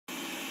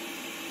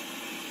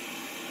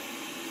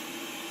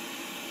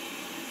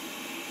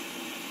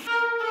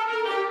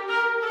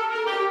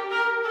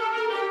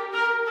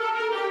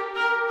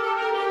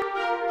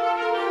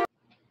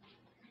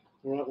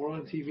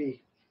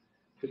TV.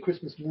 The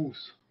Christmas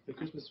moose. The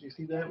Christmas, you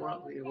see that? We're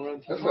on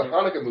TV. That's the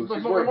Hanukkah moose.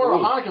 It's more a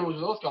Hanukkah moose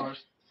with those colors.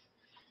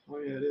 Oh,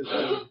 yeah, it is.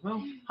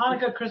 Well,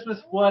 Hanukkah, Christmas,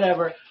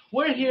 whatever.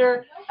 We're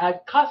here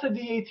at Casa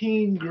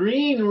D18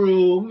 Green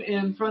Room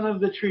in front of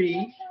the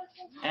tree.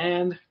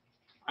 And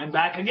I'm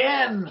back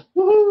again.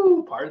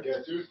 Woohoo! Part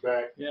Yeah, Sue's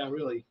back. Yeah,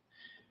 really.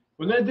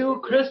 We're going to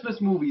do Christmas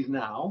movies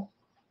now.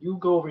 You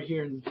go over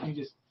here and you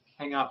just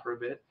hang out for a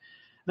bit.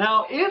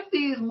 Now, if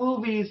these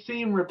movies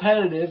seem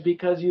repetitive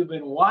because you've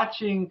been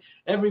watching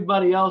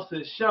everybody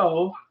else's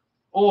show,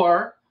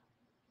 or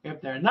if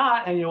they're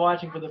not and you're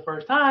watching for the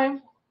first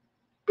time,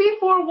 be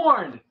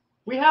forewarned.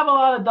 We have a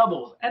lot of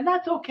doubles, and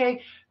that's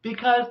okay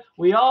because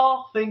we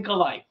all think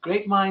alike.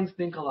 Great minds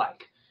think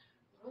alike.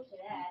 Look at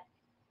that.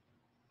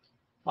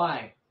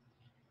 Why?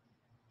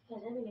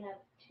 Because then we're going to have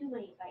too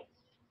many fights.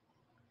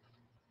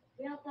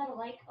 We all thought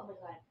alike. Oh my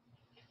god.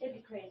 It'd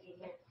be crazy in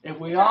here. If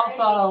we all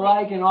thought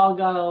alike and all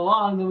got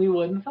along, then we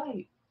wouldn't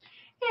fight.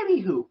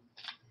 Anywho,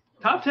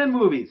 top 10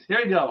 movies. Here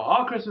we go.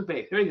 All Christmas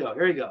based. Here we go.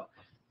 Here we go.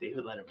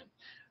 David Letterman.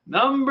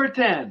 Number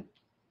 10.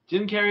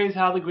 Jim Carrey's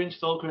How the Grinch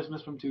Stole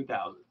Christmas from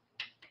 2000.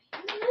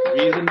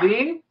 Reason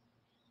being,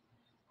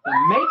 the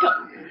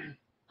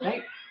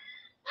makeup.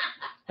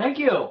 Thank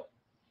you.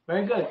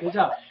 Very good. Good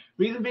job.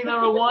 Reason being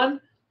number 1,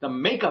 the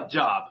makeup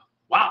job.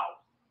 Wow.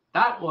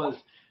 That was...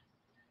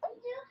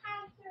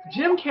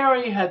 Jim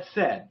Carrey had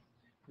said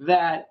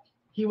that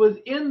he was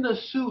in the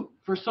suit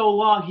for so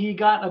long he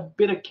got a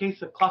bit of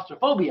case of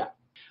claustrophobia.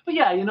 But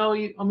yeah, you know,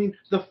 I mean,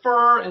 the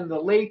fur and the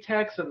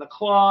latex and the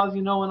claws,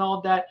 you know, and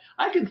all that.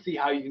 I can see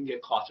how you can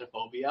get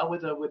claustrophobia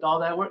with all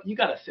that work. You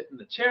got to sit in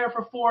the chair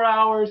for 4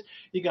 hours.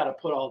 You got to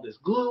put all this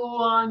glue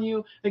on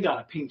you. They got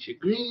to paint you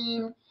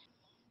green.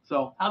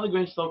 So, How the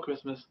Grinch Stole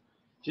Christmas.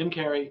 Jim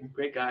Carrey,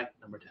 great guy,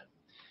 number 10.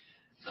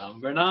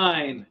 Number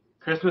 9,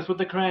 Christmas with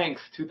the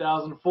Cranks,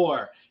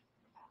 2004.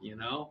 You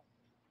know,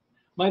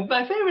 my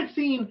favorite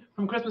scene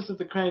from Christmas with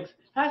the Cranks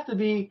has to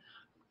be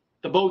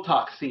the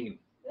Botox scene.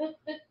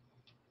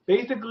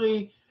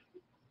 Basically,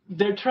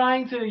 they're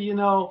trying to, you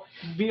know,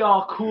 be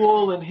all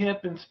cool and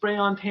hip and spray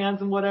on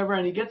tans and whatever,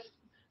 and he gets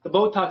the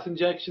Botox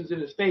injections in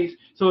his face,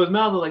 so his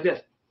mouth is like this.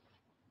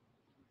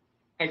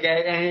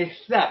 Okay, and he's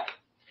stuck.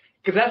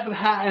 Because that's what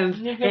happens,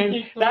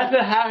 and that's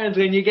what happens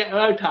when you get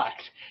Botox.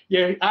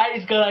 Your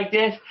eyes go like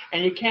this,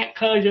 and you can't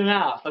close your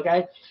mouth,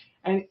 okay?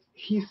 And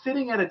he's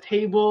sitting at a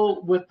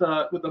table with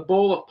a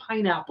bowl of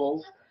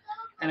pineapples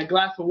and a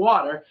glass of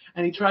water,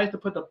 and he tries to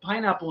put the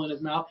pineapple in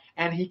his mouth,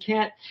 and he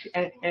can't,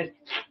 and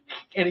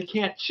he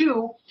can't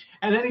chew,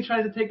 and then he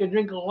tries to take a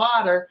drink of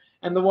water,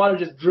 and the water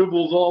just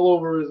dribbles all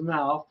over his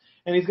mouth,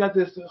 and he's got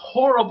this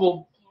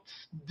horrible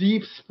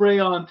deep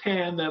spray-on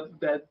tan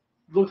that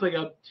looks like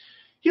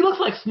he looks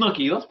like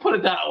Snooki. Let's put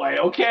it that way,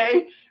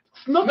 okay?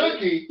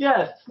 Snooki?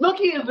 Yes,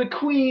 Snooki is the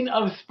queen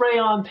of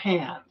spray-on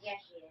tans. Yes,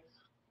 she is.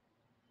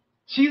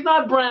 She's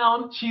not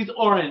brown, she's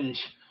orange.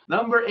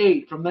 Number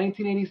 8 from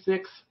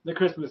 1986, The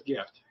Christmas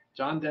Gift.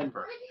 John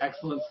Denver.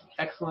 Excellent.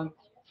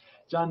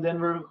 John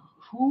Denver,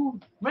 who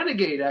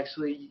Renegade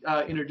actually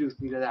introduced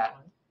me to that.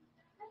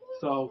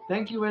 So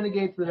thank you,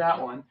 Renegade, for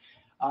that one.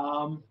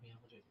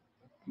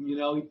 You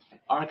know,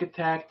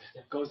 architect,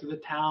 goes to the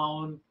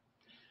town.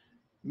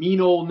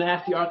 Mean old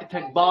nasty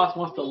architect boss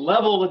wants to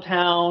level the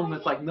town.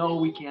 It's like, no,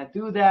 we can't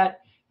do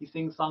that. He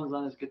sings songs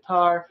on his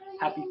guitar.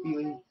 Happy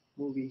feeling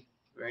movie.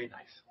 Very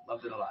nice.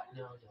 Loved it a lot.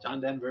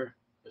 John Denver,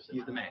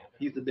 he's the man.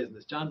 He's the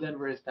business. John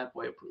Denver is Step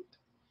Boy approved.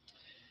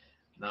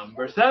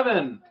 Number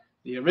 7,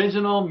 the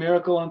original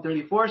Miracle on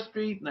 34th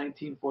Street,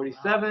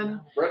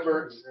 1947. Fred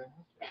Mertz.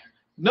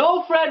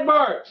 No Fred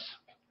Mertz.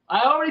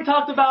 I already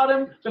talked about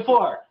him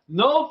before.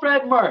 No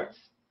Fred Mertz.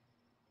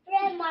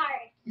 Fred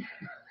Mertz.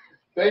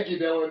 Thank you,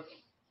 Dylan.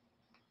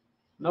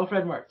 No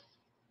Fred Mertz.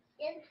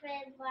 It's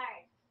Fred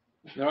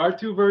Mertz. There are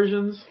 2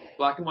 versions,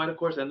 black and white, of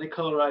course, and they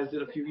colorized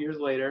it a few years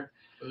later.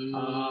 I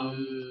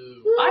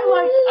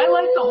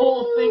like the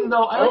whole thing,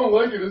 though. I don't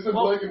like it. It's in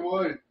black and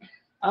white.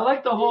 I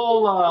like the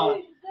whole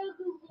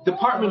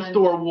department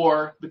store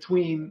war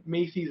between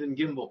Macy's and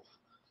Gimbel's.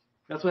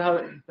 That's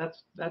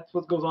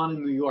what goes on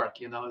in New York.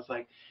 You know, it's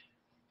like,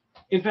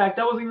 in fact,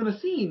 that wasn't even a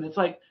scene. It's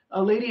like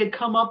a lady had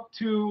come up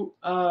to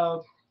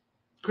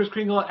Kris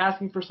Kringle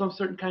asking for some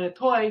certain kind of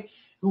toy,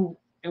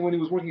 and when he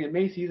was working at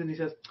Macy's, and he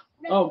says,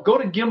 "Oh, go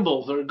to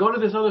Gimbel's or go to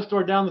this other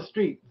store down the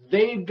street.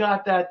 They've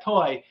got that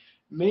toy."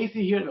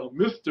 Macy here, no,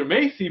 Mr.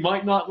 Macy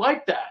might not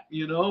like that,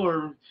 you know,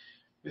 or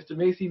Mr.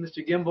 Macy,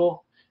 Mr.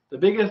 Gimbel, the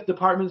biggest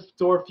department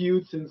store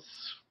feud since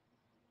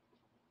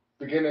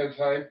beginning of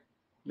time.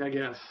 I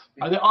guess.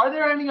 Are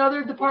there any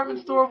other department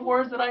store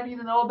wars that I need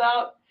to know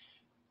about?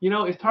 You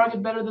know, is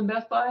Target better than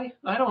Best Buy?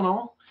 I don't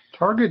know.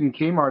 Target and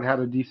Kmart had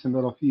a decent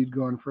little feud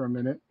going for a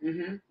minute,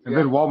 and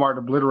then Walmart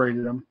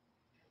obliterated them.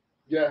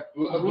 Yeah,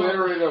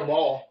 obliterated them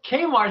all.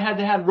 Kmart had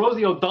to have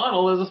Rosie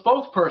O'Donnell as a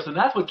spokesperson.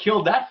 That's what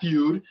killed that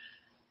feud.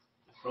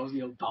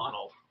 Rosie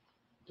O'Donnell.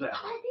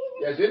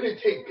 Yeah, didn't they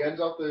take guns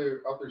off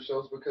their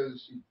shelves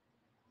because she...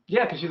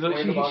 Yeah, because she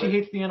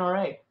hates the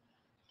NRA.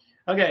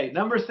 Okay,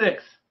 number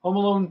 6, Home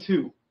Alone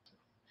 2.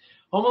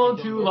 Home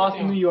Alone 2, Lost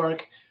in New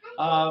York.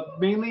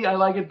 Mainly, I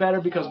like it better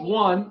because,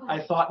 one,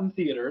 I saw it in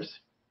theaters.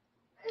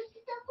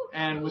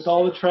 And with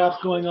all the traps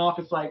going off,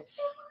 it's like,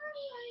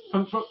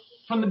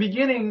 from the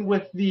beginning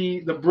with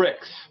the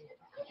bricks,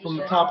 from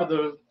the top of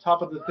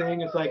the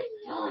thing, it's like,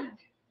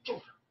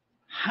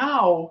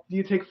 how do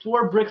you take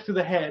 4 bricks to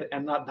the head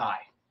and not die?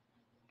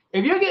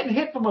 If you're getting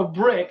hit from a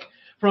brick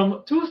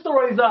from 2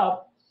 stories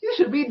up, you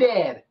should be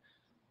dead.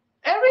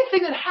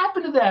 Everything that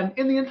happened to them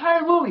in the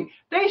entire movie,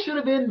 they should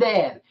have been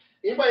dead.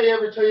 Anybody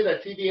ever tell you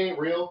that TV ain't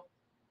real?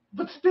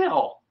 But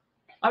still,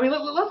 I mean,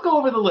 let's go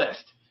over the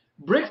list.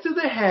 Bricks to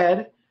the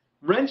head,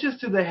 wrenches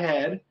to the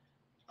head,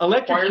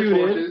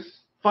 electrocuted,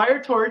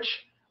 fire torch,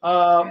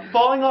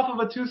 falling off of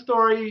a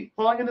 2-story,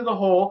 falling into the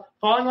hole,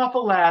 falling off a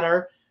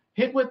ladder,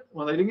 hit with,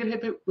 well, they didn't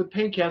get hit with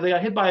paint cans. They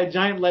got hit by a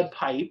giant lead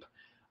pipe.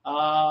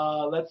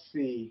 Let's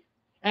see.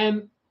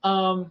 And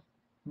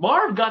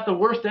Marv got the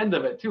worst end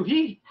of it, too.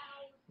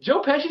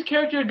 Joe Pesci's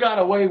character got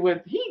away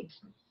with, he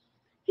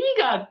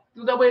got,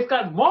 the way it's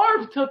got,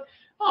 Marv took,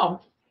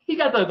 he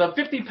got the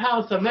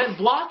 50-pound cement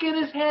block in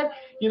his head.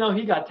 You know,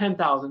 he got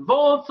 10,000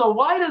 volts. So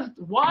why does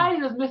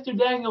Mr.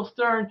 Daniel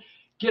Stern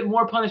get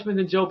more punishment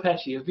than Joe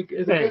Pesci?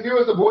 Because he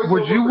was the voiceover.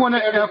 Would you want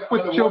to Kevin F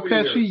with on the Joe Wonder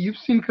Pesci? Years. You've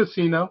seen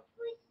Casino.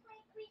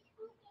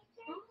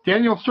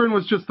 Daniel Stern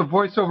was just the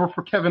voiceover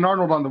for Kevin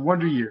Arnold on the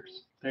Wonder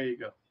Years. There you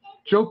go.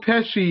 Joe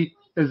Pesci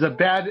is a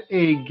bad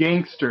A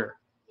gangster.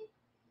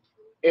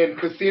 In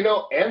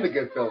Casino and the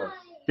Goodfellas.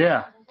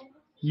 Yeah.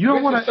 You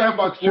don't want to F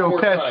with Joe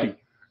Pesci.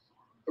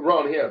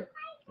 Around him.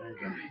 There you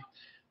go.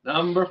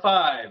 Number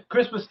 5,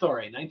 Christmas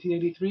Story,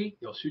 1983.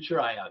 You'll shoot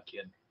your eye out,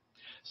 kid.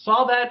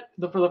 Saw that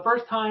for the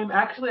first time.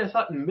 Actually, I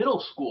saw it in middle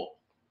school.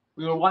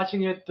 We were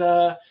watching it.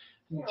 The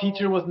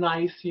teacher was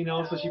nice, you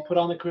know, so she put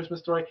on the Christmas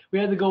Story. We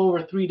had to go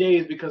over 3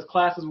 days because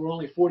classes were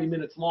only 40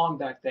 minutes long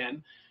back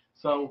then.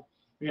 So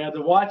we had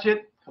to watch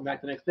it, come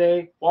back the next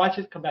day, watch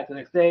it, come back the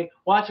next day,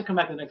 watch it, come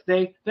back the next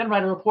day, then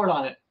write a report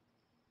on it.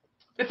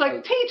 It's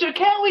like, teacher,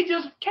 can't we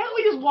just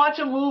watch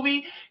a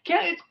movie?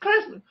 It's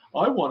Christmas.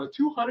 I want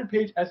a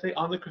 200-page essay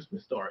on the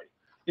Christmas Story.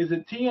 Is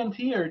it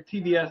TNT or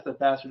TBS that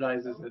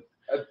bastardizes it?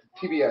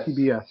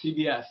 TBS.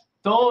 TBS.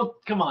 Don't,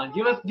 come on,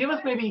 give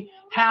us maybe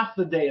half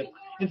the day.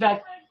 In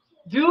fact,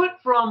 do it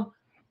from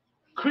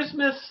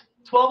Christmas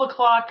 12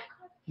 o'clock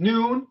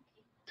noon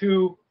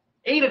to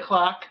 8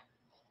 o'clock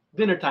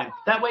dinner time.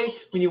 That way,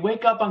 when you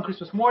wake up on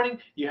Christmas morning,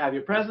 you have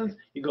your presents,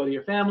 you go to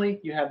your family,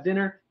 you have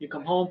dinner, you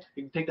come home,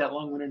 you can take that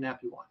long winter nap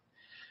you want.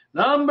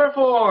 Number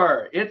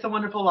 4, It's a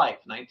Wonderful Life,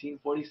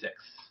 1946.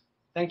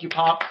 Thank you,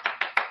 Pop.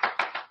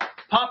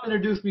 Pop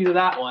introduced me to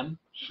that one.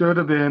 Should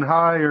have been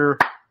higher.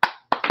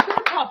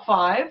 Top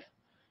 5.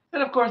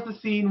 And of course, the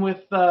scene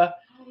with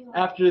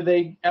after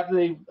they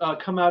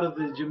come out of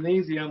the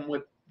gymnasium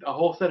with a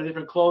whole set of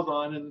different clothes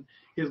on, and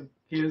his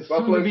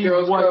Buffalo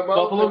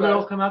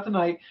Girls come out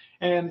tonight,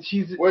 and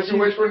she's. Wish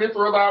when you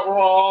throw that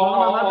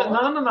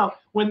wrong. No.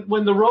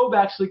 When the robe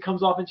actually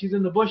comes off and she's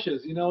in the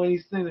bushes, you know, and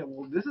he's saying,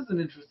 well, this is an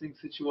interesting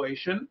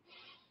situation.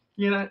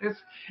 You know,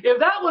 if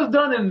that was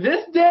done in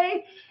this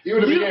day, you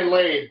would have been getting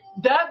laid.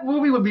 That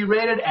movie would be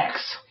rated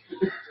X.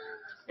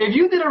 If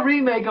you did a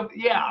remake of,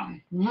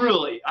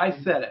 really, I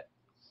said it.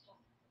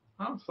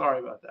 I'm sorry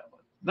about that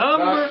one.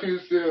 Not too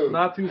soon.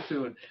 Not too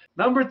soon.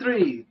 Number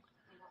 3,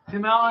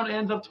 Tim Allen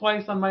ends up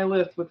twice on my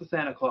list with the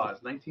Santa Claus,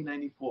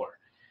 1994.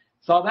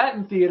 Saw that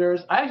in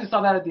theaters. I actually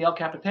saw that at the El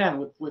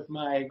Capitan with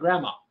my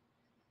grandma.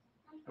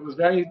 It was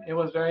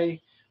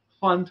very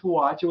fun to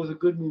watch. It was a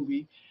good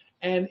movie.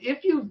 And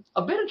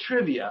a bit of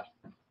trivia,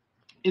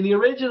 in the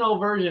original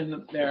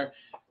version there,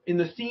 in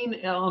the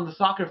scene on the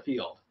soccer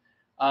field,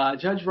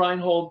 Judge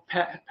Reinhold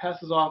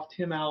passes off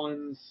Tim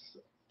Allen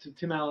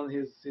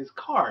his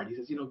card. He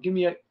says, you know, give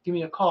me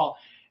a call,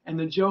 and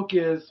the joke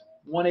is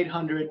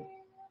 1-800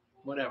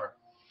 whatever.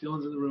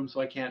 Dylan's in the room, so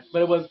I can't.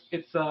 But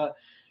it's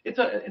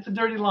a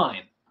dirty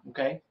line,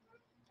 okay?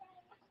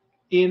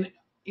 In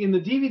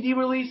the DVD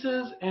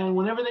releases and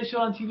whenever they show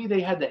on TV,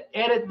 they had to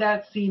edit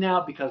that scene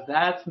out because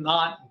that's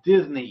not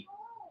Disney.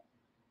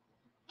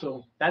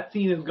 So that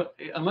scene is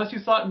unless you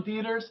saw it in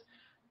theaters,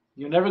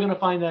 you're never going to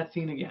find that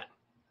scene again.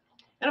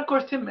 And of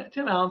course, Tim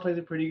Allen plays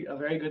a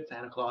very good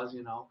Santa Claus,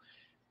 you know.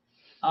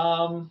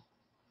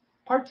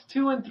 Parts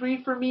 2 and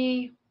 3 for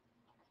me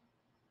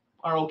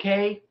are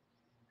okay.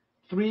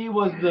 3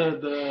 was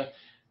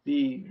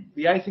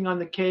the icing on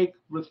the cake.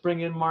 Let's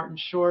bring in Martin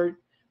Short,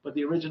 but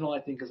the original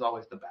I think is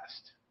always the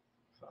best.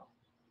 So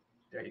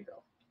there you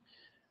go.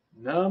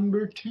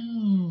 Number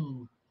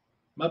 2,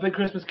 Muppet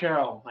Christmas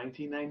Carol,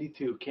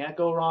 1992. Can't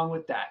go wrong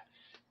with that.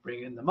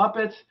 Bring in the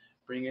Muppets,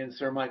 bring in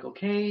Sir Michael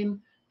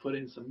Caine, put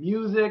in some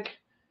music.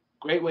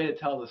 Great way to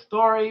tell the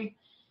story.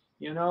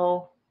 You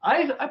know,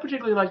 I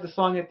particularly like the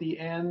song at the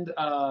end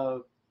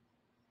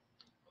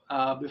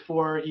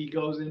before he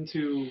goes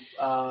into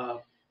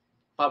Bob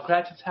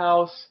Cratchit's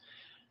house.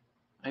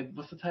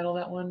 What's the title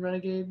of that one,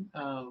 Renegade?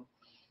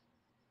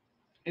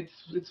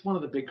 It's one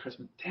of the big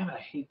Christmas. Damn it, I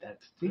hate that.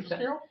 Christmas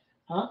Carol?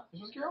 Huh?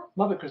 Christmas Carol?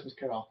 Muppet Christmas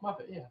Carol.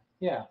 Muppet, yeah.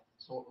 Yeah.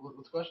 So what's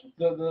the question?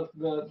 The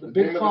The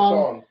big name of the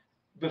song.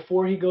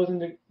 before he goes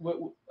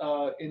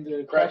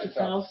into Cratchit's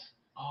house.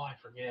 Oh, I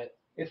forget.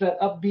 It's that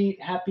upbeat,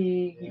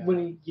 happy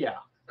when he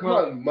Come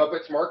on,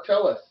 Muppets, Mark,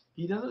 tell us.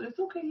 He doesn't. It's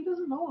okay. He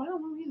doesn't know. I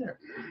don't know either.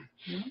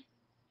 Yeah.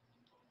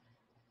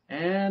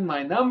 And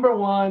my number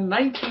one,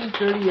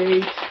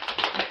 1938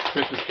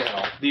 Christmas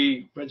Carol,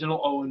 the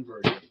original Owen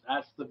version.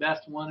 That's the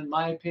best one in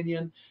my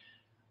opinion.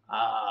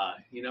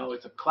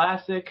 It's a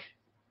classic.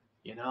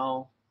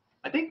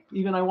 I think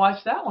even I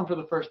watched that one for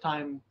the first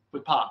time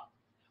with Pop.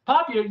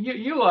 Pop,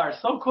 you are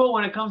so cool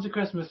when it comes to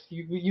Christmas.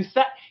 He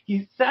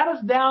sat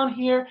us down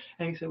here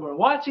and he said, we're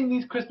watching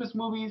these Christmas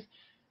movies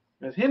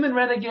because him and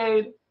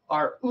Renegade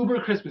are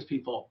uber Christmas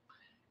people.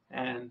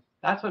 And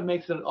that's what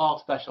makes it all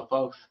special,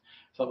 folks.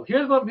 So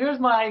here's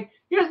my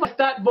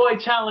Stat Boy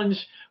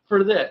challenge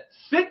for this.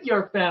 Sit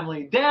your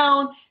family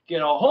down,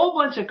 get a whole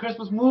bunch of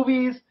Christmas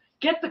movies,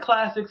 get the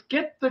classics,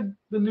 get the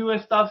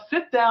newest stuff,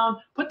 sit down,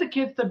 put the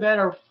kids to bed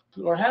or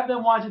have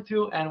them watch it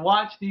too, and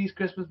watch these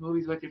Christmas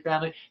movies with your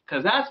family,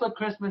 because that's what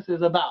Christmas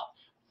is about.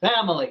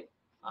 Family.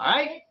 All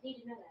right? Kids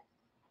need to know that.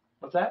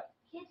 What's that?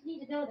 Kids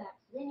need to know that,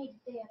 so they need to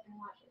stay up and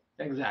watch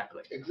it.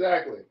 Exactly.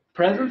 Exactly.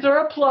 Presents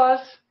are a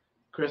plus.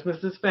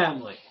 Christmas is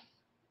family.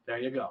 There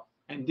you go.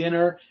 And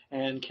dinner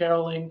and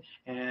caroling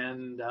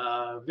and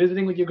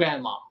visiting with your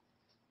grandma.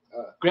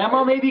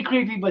 Grandma may be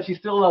creepy, but she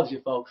still loves you,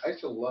 folks. I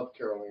still love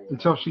caroling.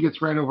 Until she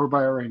gets ran over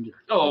by a reindeer.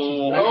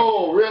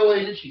 Oh,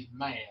 really? And she's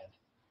mad.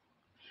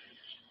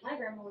 My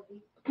grandma would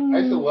be.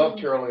 I still love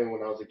caroling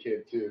when I was a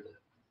kid, too.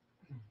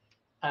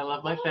 I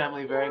love my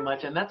family very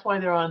much, and that's why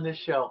they're on this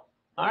show.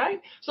 All right?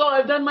 So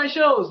I've done my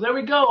shows. There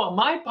we go.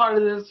 My part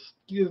of this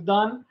is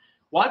done.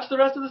 Watch the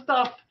rest of the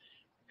stuff,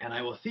 and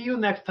I will see you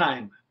next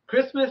time.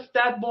 Christmas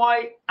Stat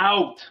Boy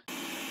out.